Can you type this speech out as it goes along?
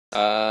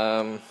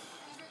Wait,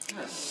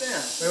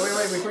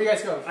 before you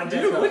guys go.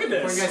 Look at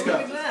this. Before you guys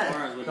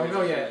go. Don't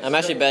go yet. I'm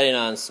actually betting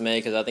on Smey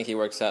because I think he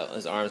works out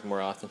his arms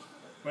more often.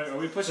 Wait, are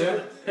we pushing?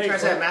 Hey, trying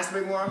to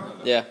masturbate more?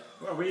 Yeah.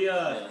 Are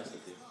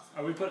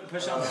we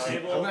pushing on the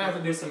table? I'm gonna have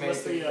to do some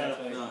What's the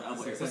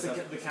what's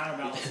the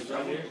counterbalance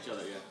right here?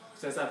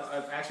 Since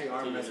I've actually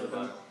arm wrestled with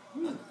them.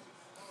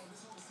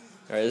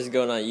 Alright, this is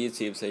going on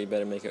YouTube, so you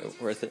better make it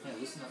worth it. Yeah,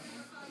 listen up,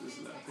 man.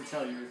 Listen up. I can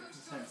tell you're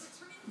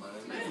tense.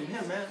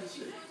 Yeah, man, this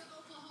shit.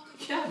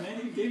 Yeah,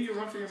 man, he gave you a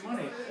run for your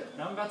money.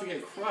 Now I'm about to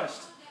get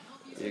crushed.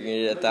 You're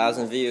gonna get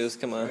 1,000 views.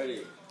 Come on.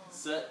 Ready,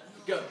 set,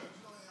 go.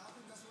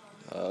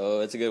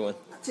 Oh, it's a good one.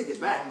 I take it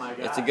back. Oh my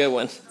god. It's a good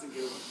one. It's a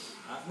good one.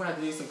 I'm gonna have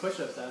to do some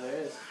push-ups out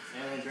there.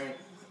 And a drink.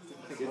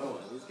 That's a good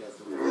one. These guys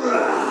are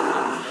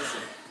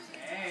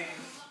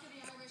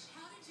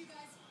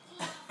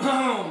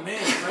Oh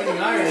man, Fighting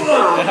iron.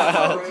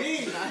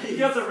 you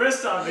got the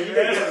wrist on me. You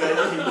did it, man.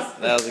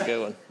 That was a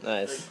good one.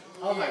 Nice.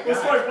 Oh my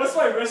god. What's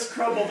my wrist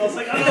crumbled? I was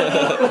like, oh.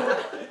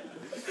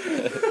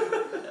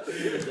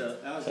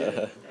 That was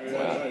good.